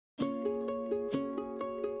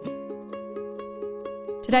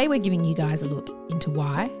Today we're giving you guys a look into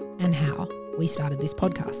why and how we started this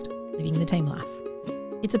podcast, Living the Team Life.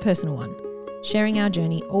 It's a personal one, sharing our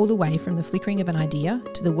journey all the way from the flickering of an idea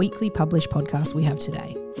to the weekly published podcast we have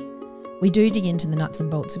today. We do dig into the nuts and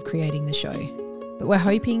bolts of creating the show, but we're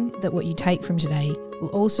hoping that what you take from today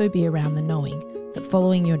will also be around the knowing that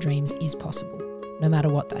following your dreams is possible, no matter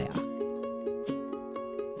what they are.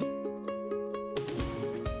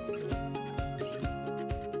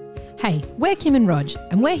 Hey, we're Kim and Rog,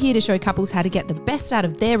 and we're here to show couples how to get the best out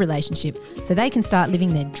of their relationship so they can start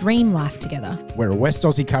living their dream life together. We're a West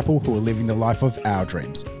Aussie couple who are living the life of our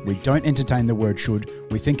dreams. We don't entertain the word should.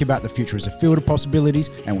 We think about the future as a field of possibilities,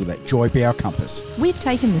 and we let joy be our compass. We've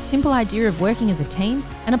taken the simple idea of working as a team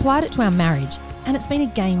and applied it to our marriage, and it's been a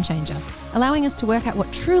game changer, allowing us to work out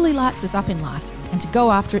what truly lights us up in life and to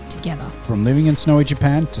go after it together. From living in snowy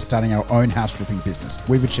Japan to starting our own house flipping business,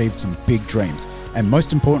 we've achieved some big dreams. And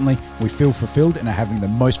most importantly, we feel fulfilled and are having the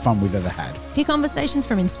most fun we've ever had. Hear conversations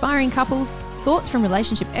from inspiring couples, thoughts from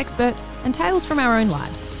relationship experts, and tales from our own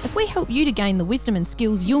lives as we help you to gain the wisdom and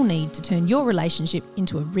skills you'll need to turn your relationship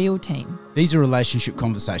into a real team. These are relationship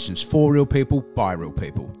conversations for real people, by real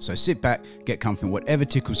people. So sit back, get comfy in whatever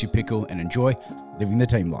tickles your pickle, and enjoy living the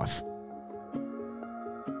team life.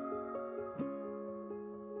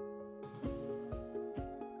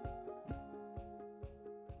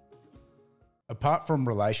 Apart from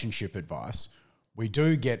relationship advice, we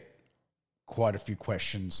do get quite a few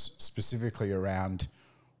questions specifically around,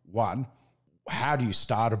 one, how do you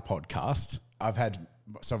start a podcast? I've had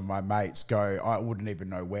some of my mates go, I wouldn't even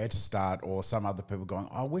know where to start, or some other people going,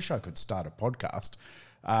 I wish I could start a podcast.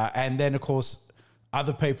 And then, of course,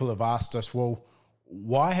 other people have asked us, well,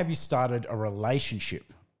 why have you started a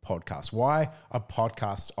relationship podcast? Why a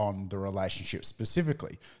podcast on the relationship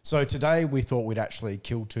specifically? So today we thought we'd actually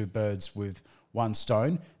kill two birds with one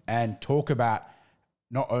stone and talk about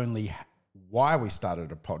not only why we started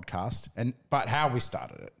a podcast but how we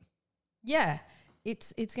started it. Yeah,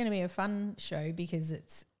 it's going to be a fun show because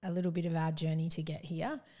it's a little bit of our journey to get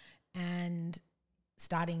here, and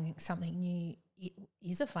starting something new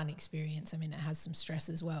is a fun experience. I mean, it has some stress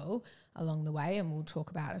as well along the way, and we'll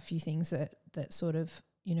talk about a few things that sort of,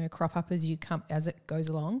 you know, crop up as it goes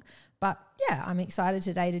along. But yeah, I'm excited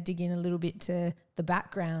today to dig in a little bit to the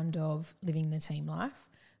background of Living the Team Life,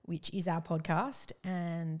 which is our podcast.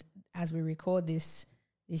 And as we record this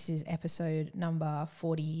is episode number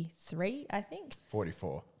 43, I think.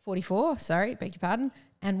 44, sorry, beg your pardon.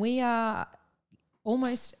 And we've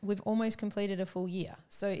almost completed a full year.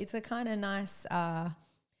 So it's a kind of nice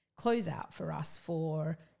closeout for us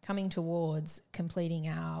for coming towards completing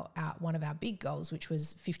our one of our big goals, which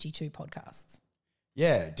was 52 podcasts.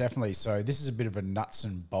 Yeah, definitely. So this is a bit of a nuts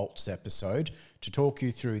and bolts episode to talk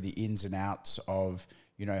you through the ins and outs of,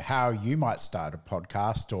 you know, how you might start a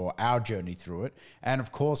podcast or our journey through it. And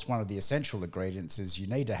of course, one of the essential ingredients is you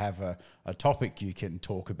need to have a topic you can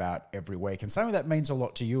talk about every week. And something that means a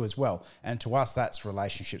lot to you as well. And to us, that's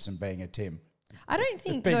relationships and being a team. I don't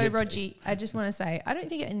think, though, Rogie, I just want to say, I don't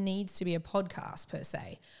think it needs to be a podcast per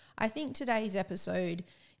se. I think today's episode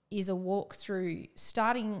is a walk through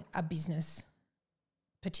starting a business,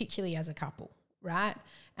 particularly as a couple, right?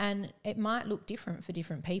 And it might look different for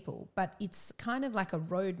different people, but it's kind of like a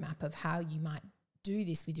roadmap of how you might do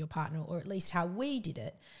this with your partner, or at least how we did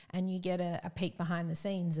it. And you get a peek behind the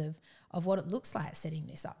scenes of what it looks like setting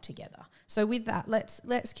this up together. So with that,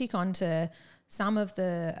 let's kick on to some of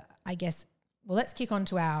the, let's kick on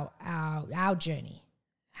to our journey.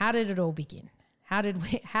 How did it all begin? How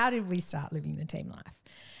did we start living the team life?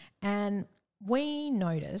 And we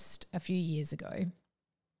noticed a few years ago,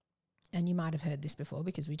 and you might have heard this before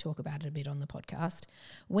because we talk about it a bit on the podcast,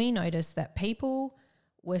 we noticed that people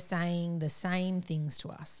were saying the same things to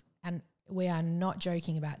us. And we are not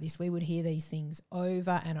joking about this. We would hear these things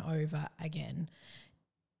over and over again.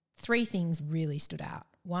 3 things really stood out.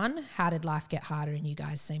 1, how did life get harder and you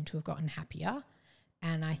guys seem to have gotten happier?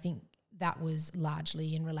 And I think that was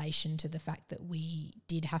largely in relation to the fact that we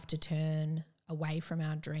did have to turn away from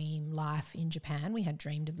our dream life in Japan. We had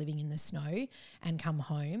dreamed of living in the snow and come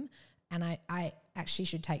home. And I actually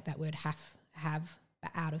should take that word have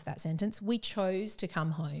out of that sentence. We chose to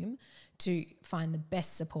come home to find the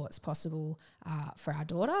best supports possible for our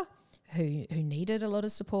daughter, who needed a lot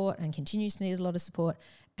of support and continues to need a lot of support.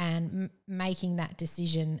 And making that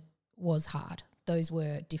decision was hard. Those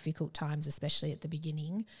were difficult times, especially at the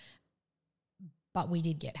beginning. But we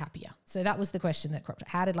did get happier. So that was the question that cropped up.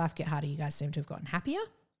 How did life get harder? You guys seem to have gotten happier.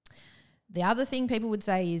 The other thing people would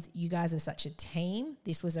say is you guys are such a team.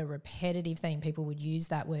 This was a repetitive theme. People would use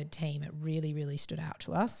that word team. It really, really stood out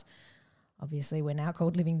to us. Obviously, we're now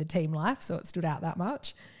called Living the Team Life, so it stood out that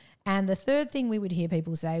much. And the third thing we would hear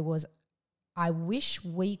people say was, I wish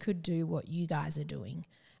we could do what you guys are doing.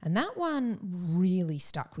 And that one really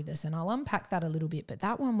stuck with us, and I'll unpack that a little bit, but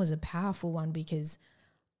that one was a powerful one because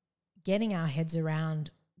getting our heads around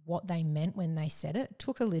what they meant when they said it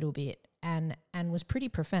took a little bit and was pretty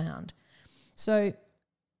profound. So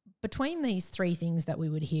between these three things that we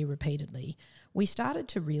would hear repeatedly, we started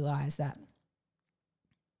to realize that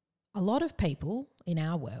a lot of people in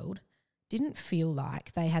our world didn't feel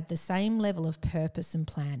like they had the same level of purpose and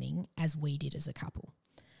planning as we did as a couple.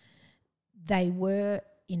 They were,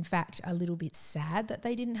 in fact, a little bit sad that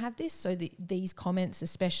they didn't have this. So these comments,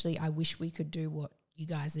 especially, I wish we could do what you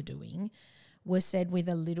guys are doing, were said with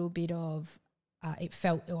a little bit of, it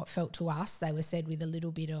felt to us, they were said with a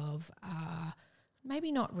little bit of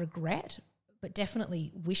maybe not regret, but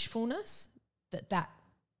definitely wishfulness that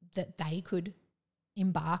they could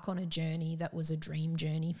embark on a journey that was a dream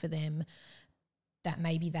journey for them, that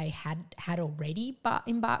maybe they had already but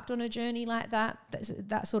embarked on a journey like that.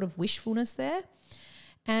 That sort of wishfulness there.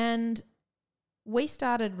 And we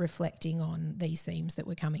started reflecting on these themes that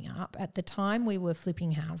were coming up. At the time, we were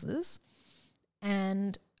flipping houses,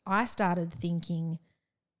 and I started thinking,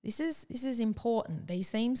 this is important. These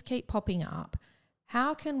themes keep popping up.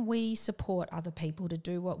 How can we support other people to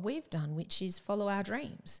do what we've done, which is follow our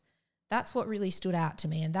dreams? That's what really stood out to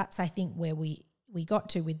me, and that's, I think, where we got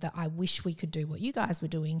to with the I wish we could do what you guys were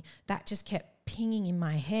doing. That just kept pinging in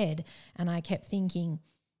my head, and I kept thinking,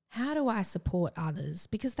 how do I support others?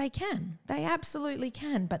 Because they can. They absolutely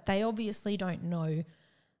can, but they obviously don't know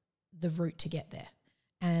the route to get there.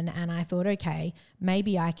 And I thought, okay,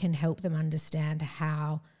 maybe I can help them understand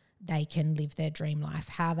how they can live their dream life,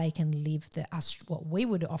 how they can live what we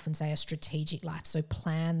would often say a strategic life. So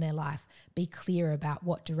plan their life, be clear about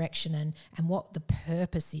what direction and what the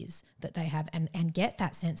purpose is that they have, and get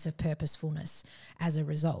that sense of purposefulness as a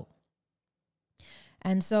result.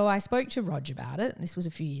 And so I spoke to Rog about it. This was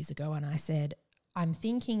a few years ago, and I said, I'm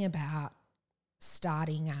thinking about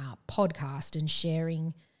starting a podcast and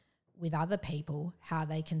sharing with other people how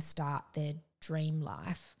they can start their dream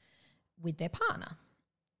life with their partner,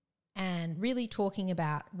 and really talking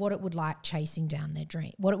about what it would like chasing down their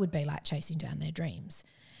dream, what it would be like chasing down their dreams.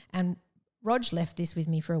 And Rog left this with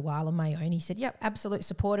me for a while on my own. He said, yep, absolutely,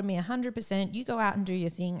 supported me 100%. You go out and do your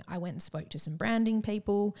thing. I went and spoke to some branding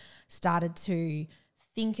people, started to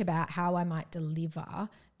think about how I might deliver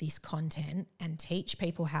this content and teach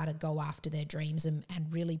people how to go after their dreams and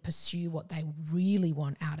really pursue what they really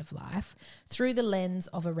want out of life through the lens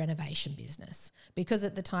of a renovation business, because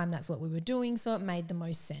at the time that's what we were doing, so it made the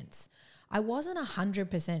most sense. I wasn't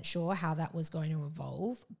 100% sure how that was going to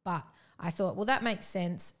evolve, but I thought, well, that makes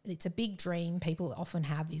sense. It's a big dream people often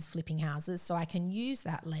have, is flipping houses, so I can use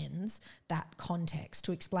that lens, that context,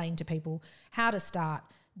 to explain to people how to start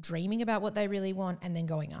dreaming about what they really want and then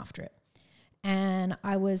going after it. And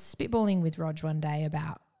I was spitballing with Rog one day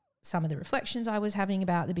about some of the reflections I was having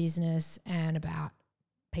about the business and about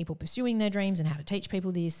people pursuing their dreams and how to teach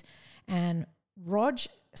people this. And Rog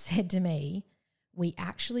said to me, we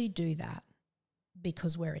actually do that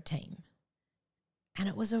because we're a team. And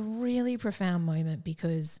it was a really profound moment,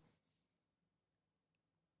 because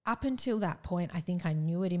up until that point, I think I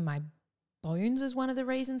knew it in my bones as one of the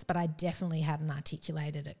reasons, but I definitely hadn't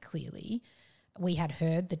articulated it clearly. We had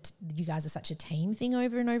heard that you guys are such a team thing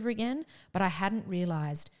over and over again, but I hadn't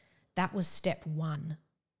realized that was step one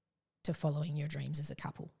to following your dreams as a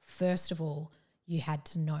couple. First of all, you had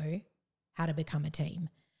to know how to become a team.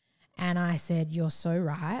 And I said, you're so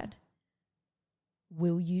right.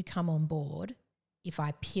 Will you come on board if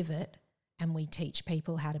I pivot and we teach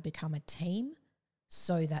people how to become a team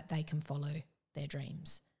so that they can follow their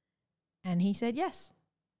dreams? And he said yes.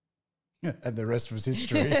 And the rest was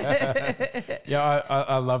history. Yeah,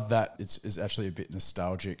 I love that. It's actually a bit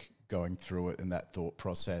nostalgic going through it and that thought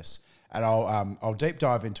process. And I'll deep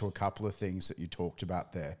dive into a couple of things that you talked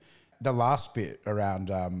about there. The last bit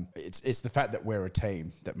around it's the fact that we're a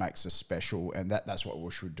team that makes us special, and that's what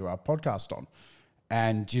we should do our podcast on.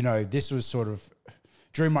 And you know, this was sort of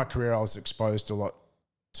during my career, I was exposed a lot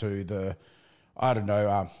to the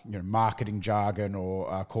marketing jargon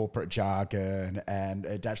or corporate jargon, and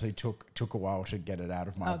it actually took a while to get it out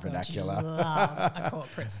of my vernacular. God, you love a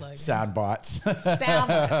corporate slogan. Sound bites. I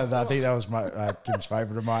think that was my Kim's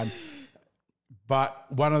favourite of mine. But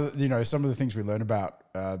one of the, some of the things we learn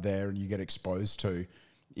about there and you get exposed to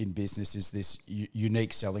in business is this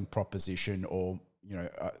unique selling proposition, or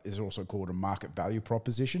is also called a market value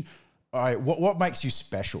proposition. What makes you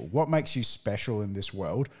special? What makes you special in this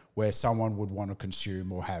world where someone would want to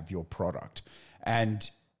consume or have your product? And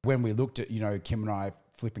when we looked at, Kim and I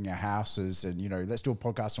flipping our houses and, let's do a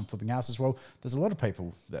podcast on flipping houses. Well, there's a lot of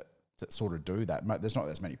people that sort of do that. There's not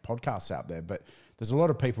as many podcasts out there, but there's a lot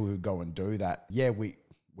of people who go and do that. Yeah, we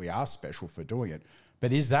are special for doing it,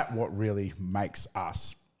 but is that what really makes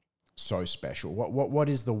us so special? What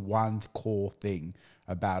is the one core thing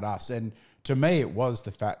about us? And to me, it was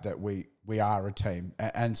the fact that we are a team,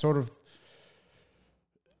 and sort of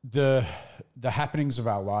the happenings of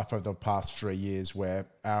our life over the past 3 years, where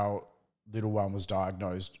our little one was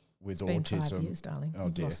diagnosed with autism. It's been 5 years, darling. Oh,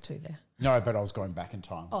 dear. Lost 2 there. No, but I was going back in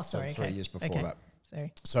time. Oh, sorry. So 3 years before that.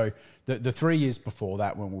 Sorry. So the 3 years before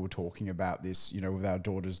that, when we were talking about this, with our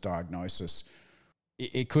daughter's diagnosis,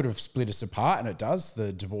 it could have split us apart, and it does.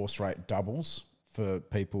 The divorce rate doubles for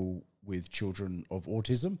people with children of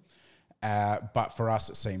autism. But for us,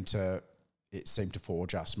 it seemed to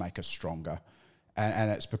forge us, make us stronger.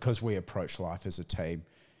 And it's because we approach life as a team.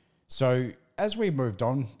 So as we moved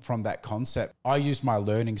on from that concept, I used my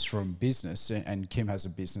learnings from business, and Kim has a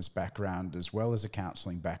business background as well as a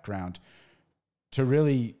counselling background, to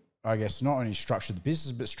really, I guess, not only structure the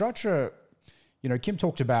business, but structure, Kim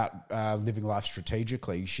talked about living life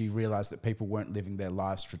strategically. She realised that people weren't living their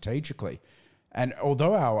lives strategically. And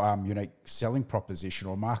although our unique selling proposition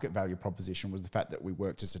or market value proposition was the fact that we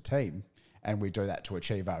worked as a team and we do that to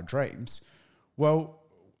achieve our dreams, well,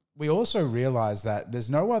 we also realised that there's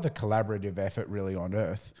no other collaborative effort really on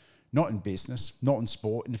earth, not in business, not in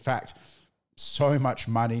sport. In fact, so much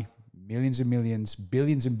money, millions and millions,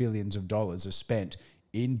 billions and billions of dollars are spent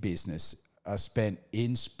in business, are spent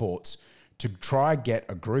in sports to try get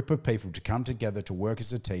a group of people to come together to work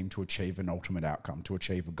as a team to achieve an ultimate outcome, to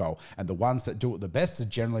achieve a goal. And the ones that do it the best are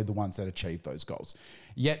generally the ones that achieve those goals.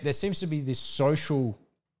 Yet there seems to be this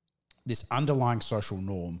underlying social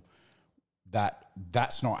norm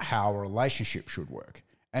that's not how a relationship should work.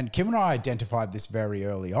 And Kim and I identified this very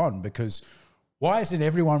early on, because why isn't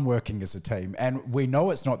everyone working as a team? And we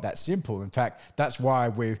know it's not that simple. In fact, that's why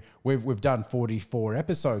we've done 44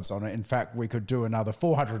 episodes on it. In fact, we could do another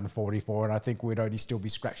 444, and I think we'd only still be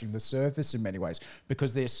scratching the surface in many ways,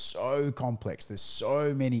 because they're so complex. There's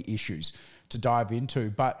so many issues to dive into.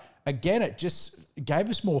 But again, it just gave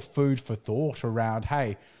us more food for thought around,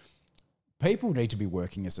 hey, people need to be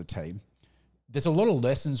working as a team. There's a lot of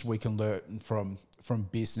lessons we can learn from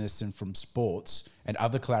business and from sports and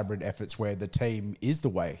other collaborative efforts where the team is the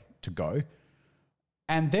way to go.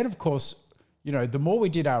 And then, of course, the more we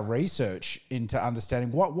did our research into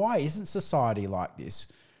understanding why isn't society like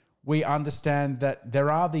this, we understand that there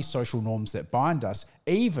are these social norms that bind us,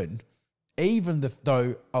 even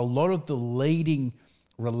though a lot of the leading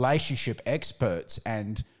relationship experts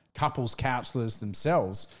and couples counselors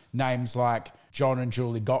themselves, names like John and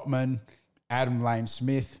Julie Gottman, Adam Lane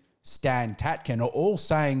Smith, Stan Tatkin, are all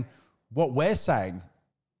saying what we're saying.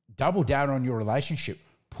 Double down on your relationship.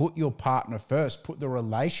 Put your partner first. Put the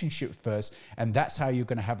relationship first. And that's how you're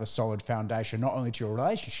going to have a solid foundation, not only to your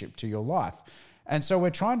relationship, to your life. And so we're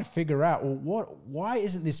trying to figure out, why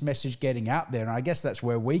isn't this message getting out there? And I guess that's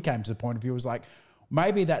where we came to the point of view, was like,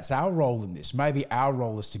 maybe that's our role in this. Maybe our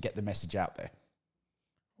role is to get the message out there.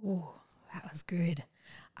 Oh, that was good.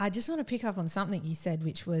 I just want to pick up on something you said,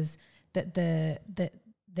 which was that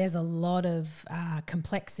there's a lot of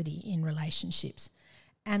complexity in relationships,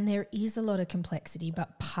 and there is a lot of complexity,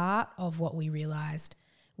 but part of what we realised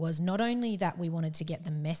was not only that we wanted to get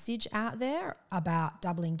the message out there about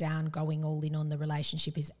doubling down, going all in on the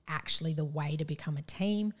relationship is actually the way to become a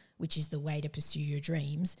team, which is the way to pursue your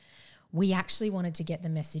dreams. We actually wanted to get the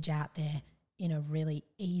message out there in a really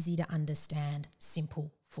easy to understand,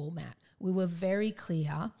 simple format. We were very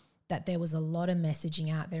clear that there was a lot of messaging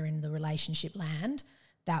out there in the relationship land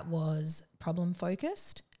that was problem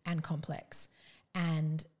focused and complex,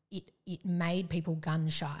 and it made people gun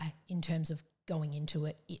shy in terms of going into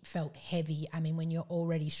it. It felt heavy. I mean, when you're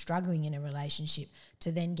already struggling in a relationship,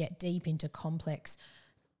 to then get deep into complex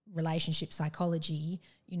relationship psychology,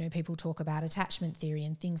 people talk about attachment theory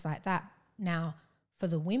and things like that. Now, for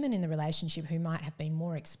the women in the relationship who might have been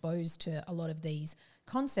more exposed to a lot of these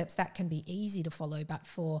concepts, that can be easy to follow, but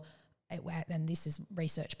and this is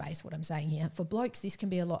research-based, what I'm saying here, for blokes, this can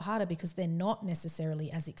be a lot harder because they're not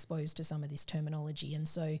necessarily as exposed to some of this terminology. And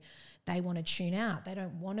so they want to tune out. They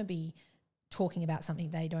don't want to be talking about something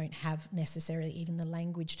they don't have necessarily even the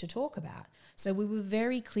language to talk about. So we were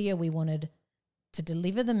very clear we wanted to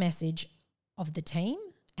deliver the message of the team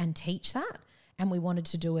and teach that, and we wanted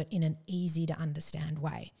to do it in an easy to understand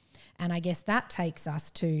way. And I guess that takes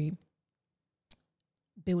us to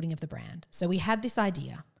building of the brand. So we had this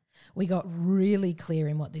idea. We got really clear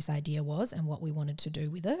in what this idea was and what we wanted to do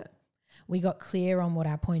with it. We got clear on what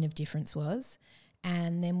our point of difference was.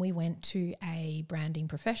 And then we went to a branding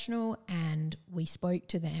professional and we spoke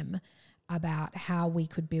to them about how we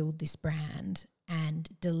could build this brand and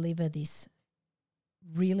deliver this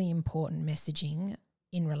really important messaging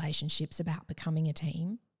in relationships about becoming a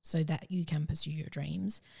team so that you can pursue your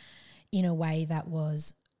dreams in a way that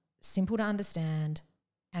was simple to understand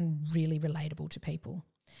and really relatable to people.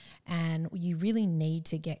 And you really need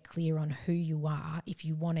to get clear on who you are if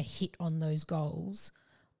you want to hit on those goals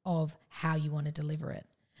of how you want to deliver it.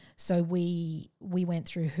 So we went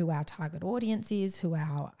through who our target audience is, who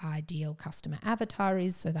our ideal customer avatar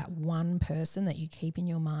is, so that one person that you keep in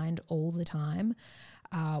your mind all the time.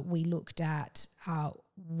 We looked at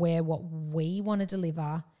where what we want to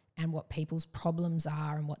deliver and what people's problems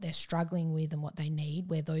are and what they're struggling with and what they need,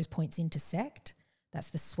 where those points intersect. That's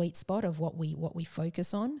the sweet spot of what we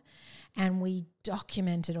focus on. And we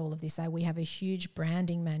documented all of this. We have a huge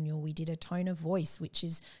branding manual. We did a tone of voice, which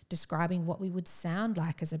is describing what we would sound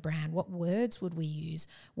like as a brand. What words would we use?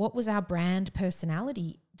 What was our brand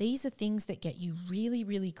personality? These are things that get you really,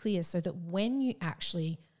 really clear so that when you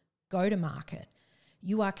actually go to market,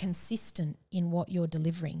 you are consistent in what you're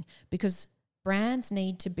delivering, because brands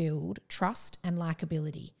need to build trust and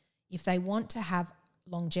likability. If they want to have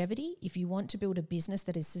longevity, if you want to build a business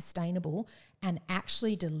that is sustainable and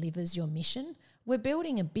actually delivers your mission, we're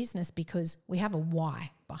building a business because we have a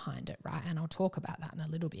why behind it, right? And I'll talk about that in a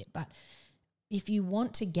little bit. But if you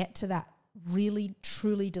want to get to that really,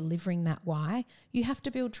 truly delivering that why, you have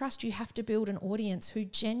to build trust. You have to build an audience who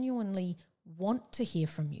genuinely want to hear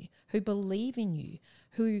from you, who believe in you,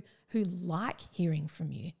 who like hearing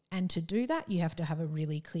from you. And to do that, you have to have a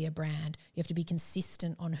really clear brand. You have to be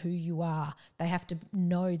consistent on who you are. They have to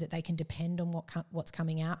know that they can depend on what's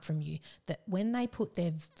coming out from you, that when they put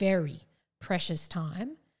their very precious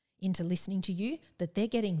time into listening to you, that they're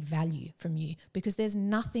getting value from you, because there's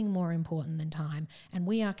nothing more important than time. And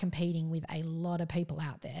we are competing with a lot of people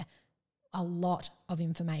out there, a lot of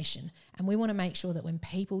information. And we want to make sure that when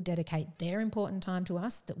people dedicate their important time to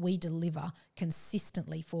us, that we deliver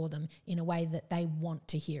consistently for them in a way that they want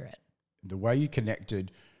to hear it. The way you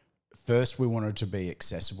connected, first we wanted to be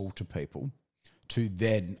accessible to people, to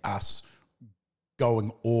then us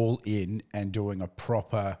going all in and doing a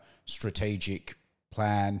proper strategic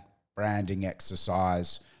plan, branding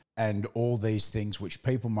exercise, and all these things which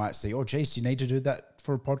people might see, oh, geez, you need to do that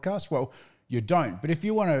for a podcast? Well, you don't. But if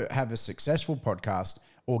you want to have a successful podcast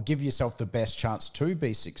or give yourself the best chance to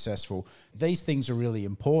be successful, these things are really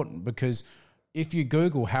important, because if you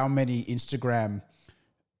Google how many Instagram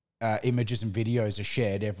images and videos are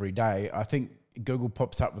shared every day, I think Google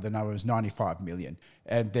pops up with the number is 95 million.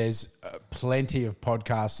 And there's plenty of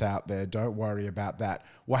podcasts out there. Don't worry about that.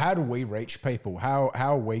 Well, how do we reach people? How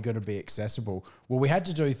are we going to be accessible? Well, we had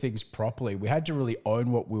to do things properly. We had to really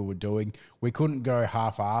own what we were doing. We couldn't go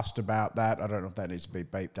half-assed about that. I don't know if that needs to be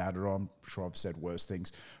beeped out or I'm sure I've said worse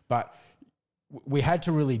things. But we had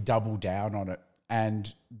to really double down on it.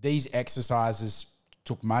 And these exercises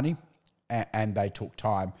took money and they took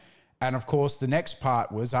time. And of course, the next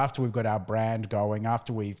part was after we've got our brand going,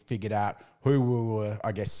 after we figured out who we were,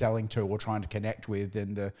 I guess, selling to or trying to connect with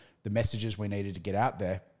and the messages we needed to get out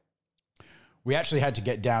there, we actually had to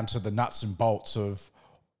get down to the nuts and bolts of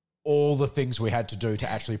all the things we had to do to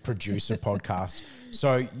actually produce a podcast.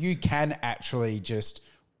 So you can actually just,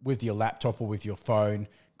 with your laptop or with your phone,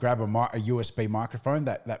 grab a USB microphone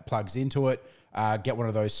that plugs into it, get one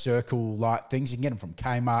of those circle light things. You can get them from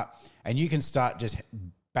Kmart, and you can start just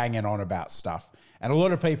banging on about stuff. And a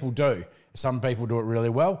lot of people do. Some people do it really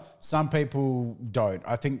well. Some people don't.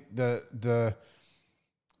 I think the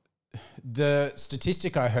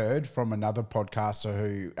statistic I heard from another podcaster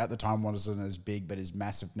who at the time wasn't as big but is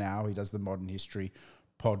massive now, he does the Modern History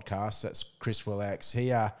podcast, that's Chris Willex.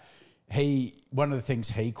 He one of the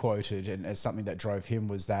things he quoted, and as something that drove him,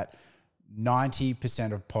 was that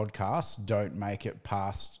 90% of podcasts don't make it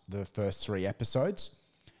past the first 3 episodes.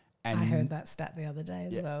 And I heard that stat the other day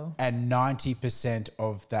as well. And 90%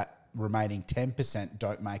 of that remaining 10%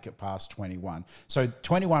 don't make it past 21. So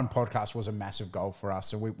 21 podcasts was a massive goal for us.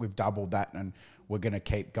 So we've doubled that and we're going to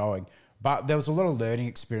keep going. But there was a lot of learning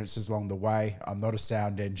experiences along the way. I'm not a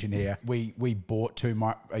sound engineer. We bought 2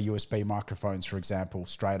 USB microphones, for example,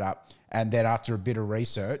 straight up. And then after a bit of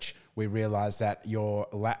research, we realized that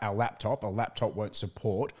a laptop won't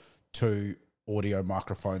support 2 audio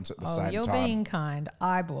microphones at the same time. You're being kind.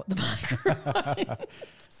 I bought the microphone.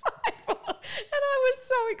 And I was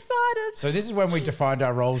so excited. So this is when we defined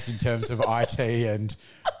our roles in terms of IT, and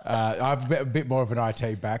I have a bit more of an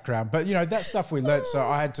IT background. But, that stuff we learned. So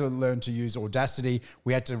I had to learn to use Audacity.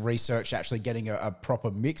 We had to research actually getting a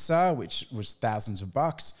proper mixer, which was thousands of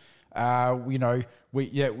bucks. You know,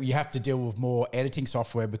 we have to deal with more editing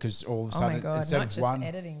software because all of a sudden, oh my God, instead not of just one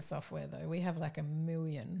editing software though. We have like a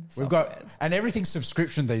million softwares. we've got, and everything's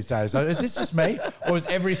subscription these days. Is this just me, or is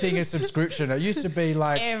everything a subscription? It used to be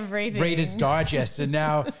like everything. Reader's Digest, and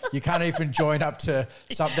now you can't even join up to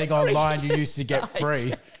something online you used to get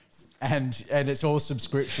free. And it's all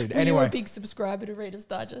subscription. Anyway, you're a Anyway, big subscriber to Reader's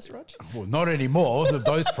Digest, Roger. well, not anymore,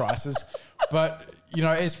 those prices. But, you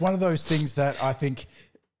know, it's one of those things that I think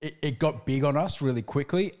it got big on us really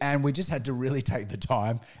quickly, and we just had to really take the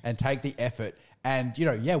time and take the effort. And, you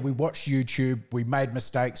know, yeah, we watched YouTube. We made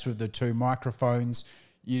mistakes with the 2 microphones.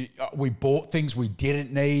 We bought things we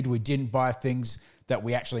didn't need. We didn't buy things that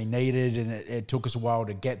we actually needed, and it took us a while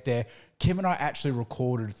to get there. Kim and I actually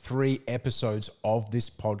recorded 3 episodes of this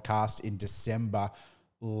podcast in December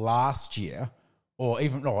last year, or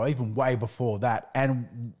even way before that,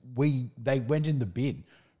 and they went in the bin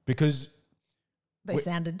because they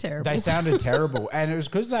sounded terrible. They sounded terrible, and it was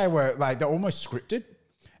because they're almost scripted.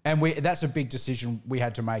 And that's a big decision we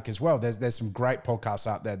had to make as well. There's some great podcasts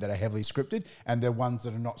out there that are heavily scripted, and there are ones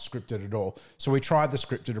that are not scripted at all. So we tried the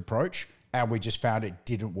scripted approach, and we just found it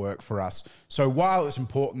didn't work for us. So while it's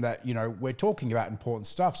important that, you know, we're talking about important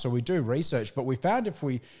stuff, so we do research, but we found if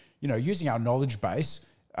we, you know, using our knowledge base,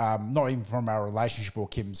 not even from our relationship or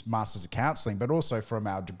Kim's Masters of Counselling, but also from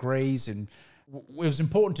our degrees, and it was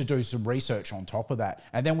important to do some research on top of that.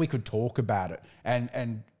 And then we could talk about it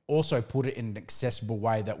and also put it in an accessible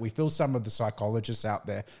way that we feel some of the psychologists out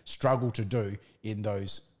there struggle to do in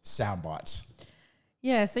those sound bites.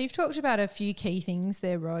 Yeah, so you've talked about a few key things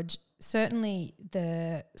there, Rog. Certainly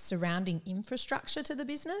the surrounding infrastructure to the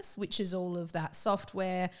business, which is all of that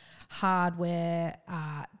software, hardware,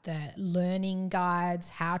 the learning guides,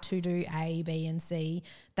 how to do A, B, and C.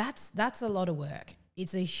 That's a lot of work.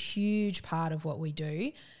 It's a huge part of what we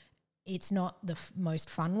do. It's not the most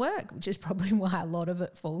fun work, which is probably why a lot of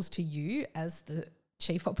it falls to you as the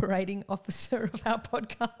chief operating officer of our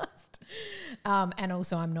podcast. And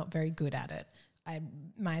also I'm not very good at it.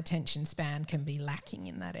 My attention span can be lacking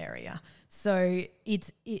in that area. So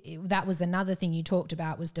that was another thing you talked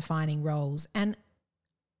about, was defining roles. And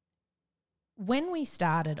when we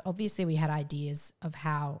started, obviously we had ideas of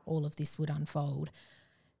how all of this would unfold.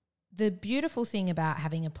 The beautiful thing about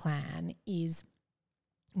having a plan is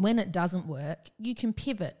when it doesn't work, you can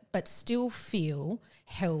pivot but still feel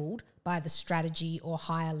held by the strategy or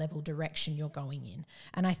higher level direction you're going in.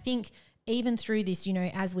 And I think even through this, you know,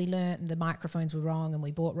 as we learned the microphones were wrong and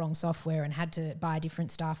we bought wrong software and had to buy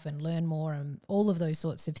different stuff and learn more and all of those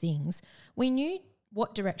sorts of things, we knew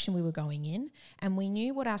what direction we were going in, and we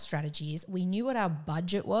knew what our strategy is. We knew what our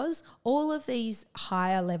budget was. All of these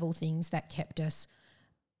higher level things that kept us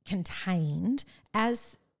contained,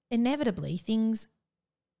 as inevitably things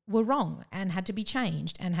were wrong and had to be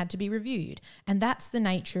changed and had to be reviewed. And that's the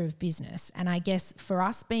nature of business. And I guess for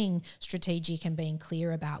us, being strategic and being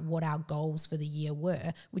clear about what our goals for the year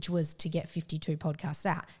were, which was to get 52 podcasts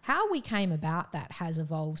out, how we came about that has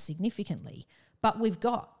evolved significantly. But we've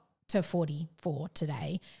got to 44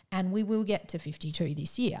 today, and we will get to 52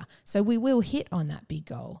 this year. So we will hit on that big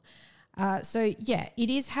goal. So yeah, it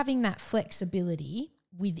is having that flexibility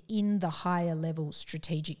within the higher level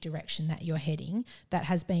strategic direction that you're heading that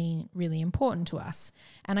has been really important to us.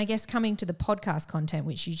 And I guess coming to the podcast content,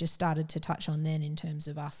 which you just started to touch on then, in terms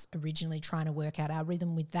of us originally trying to work out our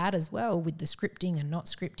rhythm with that as well, with the scripting and not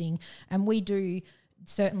scripting. And we do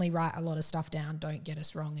certainly write a lot of stuff down, don't get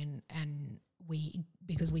us wrong, and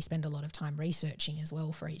because we spend a lot of time researching as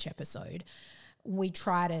well for each episode, we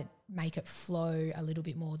try to make it flow a little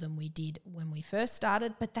bit more than we did when we first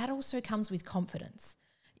started. But that also comes with confidence.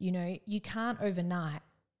 You know, you can't overnight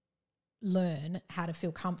learn how to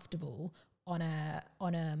feel comfortable on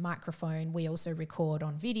a microphone. We also record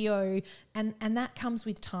on video, and that comes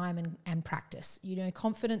with time and practice. You know,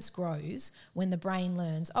 confidence grows when the brain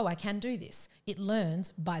learns, oh, I can do this. It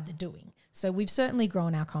learns by the doing. So we've certainly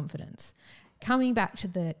grown our confidence. Coming back to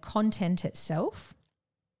the content itself,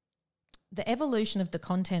 the evolution of the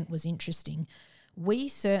content was interesting. We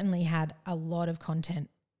certainly had a lot of content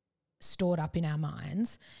stored up in our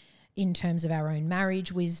minds in terms of our own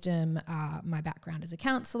marriage wisdom, my background as a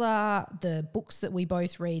counsellor, the books that we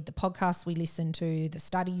both read, the podcasts we listen to, the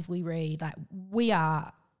studies we read. Like, we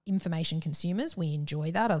are information consumers. We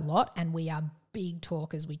enjoy that a lot, and we are big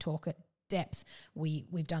talkers. We talk at depth.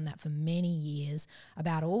 We've done that for many years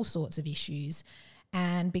about all sorts of issues.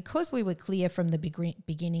 And because we were clear from the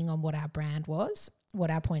beginning on what our brand was, what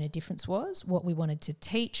our point of difference was, what we wanted to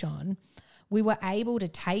teach on, we were able to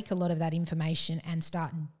take a lot of that information and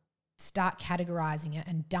start categorizing it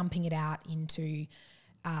and dumping it out into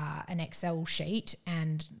an Excel sheet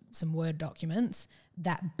and some Word documents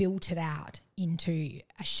that built it out into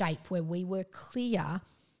a shape where we were clear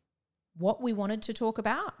what we wanted to talk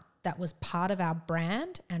about. That was part of our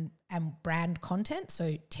brand and brand content.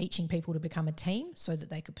 So teaching people to become a team so that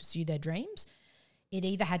they could pursue their dreams. It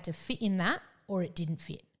either had to fit in that or it didn't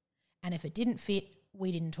fit. And if it didn't fit,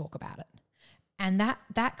 we didn't talk about it. And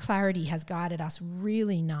that clarity has guided us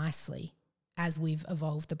really nicely as we've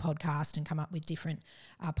evolved the podcast and come up with different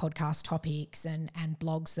podcast topics and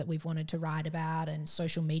blogs that we've wanted to write about and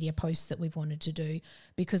social media posts that we've wanted to do,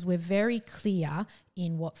 because we're very clear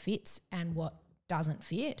in what fits and what doesn't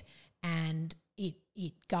fit, and it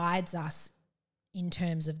guides us in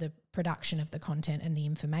terms of the production of the content and the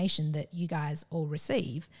information that you guys all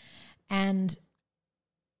receive. And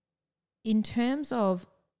in terms of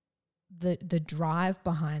the drive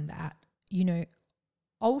behind that, you know,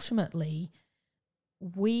 ultimately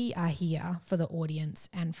we are here for the audience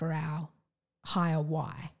and for our higher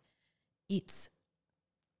why.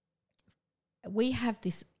 We have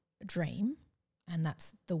this dream, and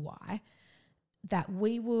that's the why, that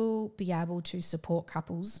we will be able to support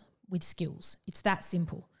couples with skills. It's that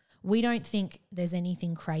simple. We don't think there's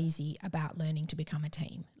anything crazy about learning to become a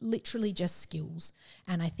team. Literally just skills.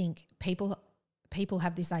 And I think people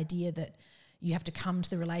have this idea that you have to come to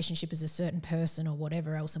the relationship as a certain person or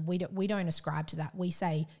whatever else, and we don't ascribe to that. We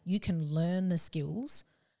say you can learn the skills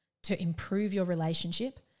to improve your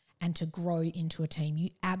relationship and to grow into a team. You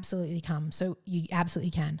absolutely can.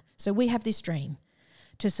 So we have this dream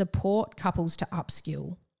to support couples to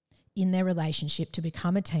upskill in their relationship, to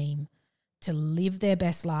become a team, to live their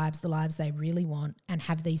best lives, the lives they really want, and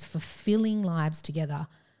have these fulfilling lives together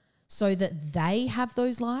so that they have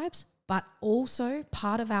those lives. But also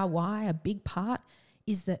part of our why, a big part,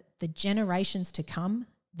 is that the generations to come,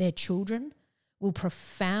 their children, will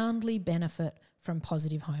profoundly benefit from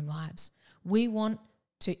positive home lives. We want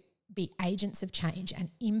to be agents of change and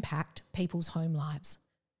impact people's home lives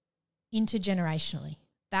intergenerationally.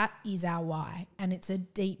 That is our why, and it's a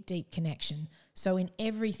deep, deep connection. So in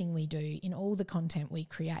everything we do, in all the content we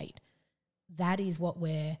create, that is what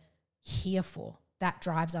we're here for. That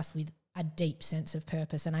drives us with a deep sense of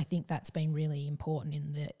purpose, and I think that's been really important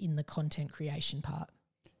in the content creation part.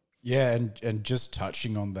 Yeah, and just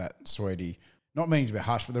touching on that, Sweetie, not meaning to be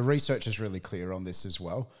harsh, but the research is really clear on this as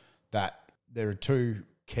well, that there are two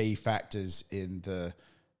key factors in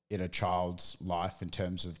a child's life in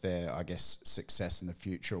terms of their, I guess, success in the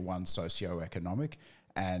future. One, socioeconomic,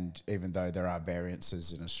 and even though there are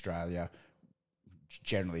variances in Australia,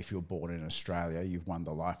 generally if you're born in Australia, you've won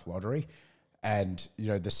the life lottery. And, you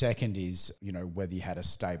know, the second is, you know, whether you had a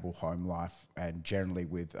stable home life, and generally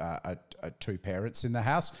with two parents in the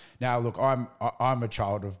house. Now, look, I'm a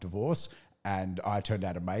child of divorce, and I turned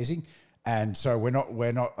out amazing. And so we're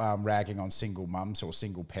not ragging on single mums or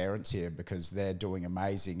single parents here, because they're doing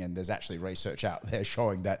amazing. And there's actually research out there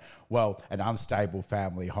showing that, well, an unstable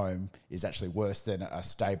family home is actually worse than a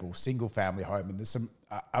stable single family home. And there's some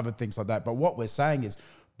other things like that. But what we're saying is,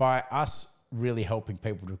 by us really helping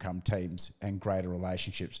people to become teams and greater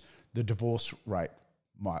relationships, the divorce rate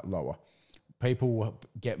might lower. People will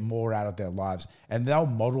get more out of their lives, and they'll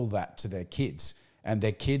model that to their kids, and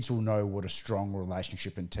their kids will know what a strong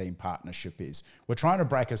relationship and team partnership is. We're trying to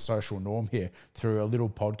break a social norm here through a little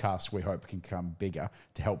podcast we hope can become bigger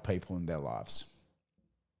to help people in their lives.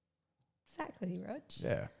 Exactly, Rog.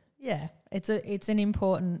 Yeah. Yeah. It's an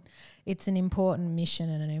important mission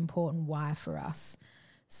and an important why for us.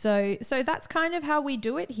 So that's kind of how we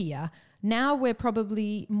do it here. Now we're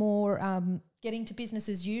probably more getting to business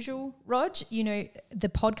as usual, Rog. You know, the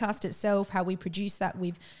podcast itself, how we produce that,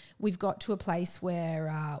 we've got to a place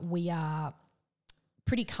where we are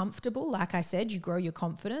pretty comfortable. Like I said, you grow your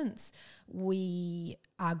confidence. We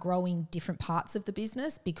are growing different parts of the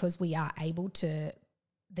business because we are able to.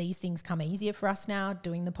 These things come easier for us now.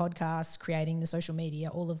 Doing the podcast, creating the social media,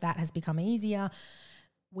 all of that has become easier.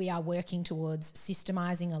 We are working towards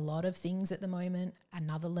systemizing a lot of things at the moment,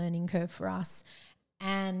 another learning curve for us.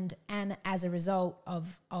 And as a result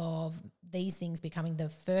of these things becoming the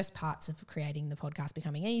first parts of creating the podcast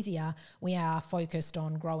becoming easier, we are focused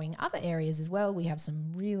on growing other areas as well. We have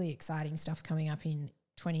some really exciting stuff coming up in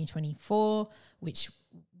 2024, which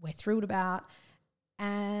we're thrilled about.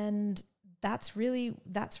 And that's really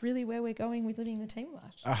where we're going with Living the Team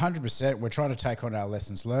Life. 100%. We're trying to take on our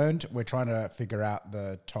lessons learned. We're trying to figure out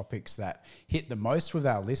the topics that hit the most with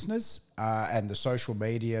our listeners, and the social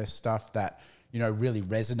media stuff that, really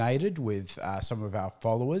resonated with some of our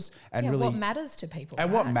followers, and really what matters to people,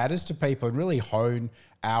 and what matters to people, and really hone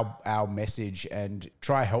our message and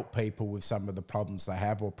try help people with some of the problems they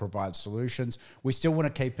have or provide solutions. We still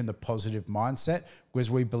want to keep in the positive mindset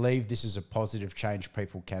because we believe this is a positive change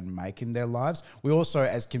people can make in their lives. We also,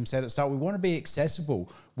 as Kim said at the start, we want to be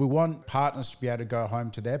accessible. We want partners to be able to go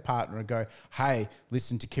home to their partner and go, hey,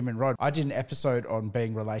 listen to Kim and Rod. I did an episode on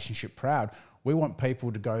being relationship proud. We want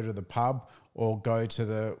people to go to the pub or go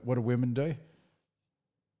to what do women do?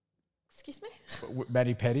 Excuse me?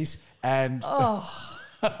 Mani-pedis. And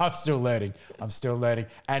I'm still learning.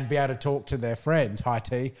 And be able to talk to their friends, hi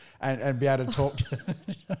T, and be able to talk to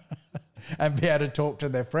and be able to talk to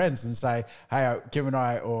their friends and say, hey, Kim and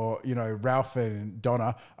I, or, Ralph and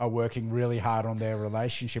Donna are working really hard on their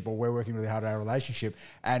relationship, or we're working really hard on our relationship,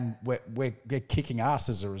 and we're kicking ass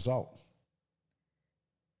as a result.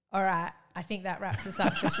 All right. I think that wraps us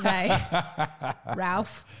up for today.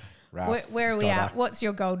 Ralph, where are we at? What's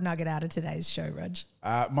your gold nugget out of today's show, Rog?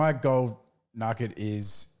 My gold nugget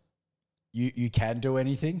is you can do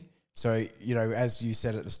anything. So, as you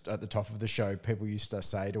said at the top of the show, people used to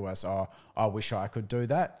say to us, oh, I wish I could do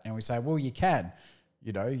that. And we say, well, you can.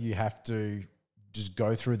 You have to just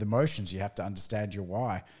go through the motions. You have to understand your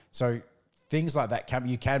why. So things like that,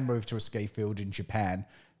 you can move to a ski field in Japan,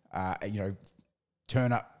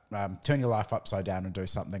 turn your life upside down and do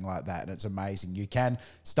something like that. And it's amazing. You can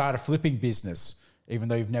start a flipping business, even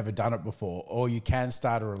though you've never done it before, or you can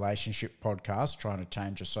start a relationship podcast trying to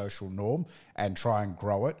change a social norm and try and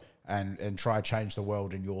grow it and try to change the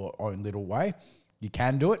world in your own little way. You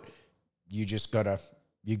can do it. You just gotta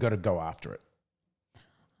go after it.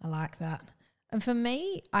 I like that. And for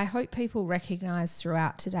me, I hope people recognize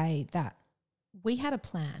throughout today that we had a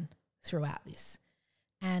plan throughout this.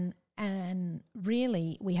 And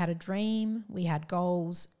really, we had a dream, we had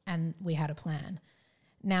goals, and we had a plan.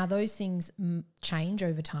 Now, those things change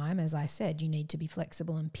over time. As I said, you need to be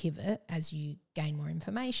flexible and pivot as you gain more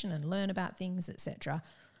information and learn about things, etc.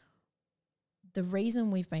 The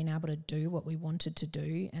reason we've been able to do what we wanted to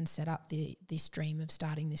do and set up this dream of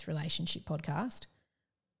starting this relationship podcast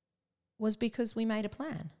was because we made a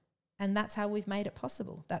plan. And that's how we've made it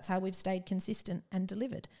possible. That's how we've stayed consistent and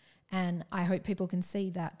delivered. And I hope people can see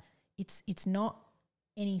that it's not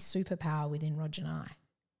any superpower within Rog and I.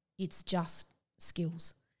 It's just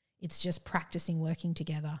skills. It's just practicing working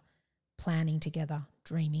together, planning together,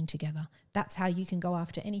 dreaming together. That's how you can go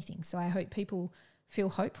after anything. So I hope people feel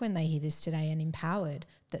hope when they hear this today and empowered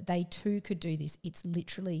that they too could do this. It's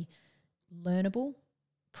literally learnable,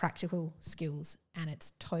 practical skills, and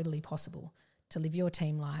it's totally possible to live your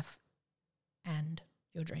team life and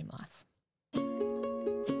your dream life.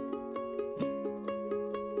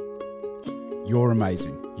 You're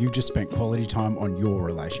amazing. You've just spent quality time on your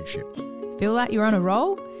relationship. Feel like you're on a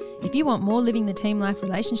roll? If you want more Living the Team Life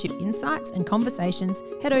relationship insights and conversations,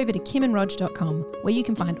 head over to kimandrog.com, where you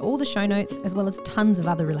can find all the show notes as well as tons of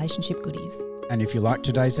other relationship goodies. And if you liked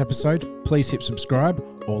today's episode, please hit subscribe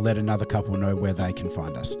or let another couple know where they can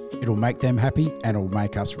find us. It'll make them happy and it'll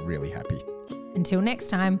make us really happy. Until next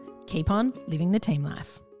time, keep on living the team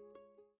life.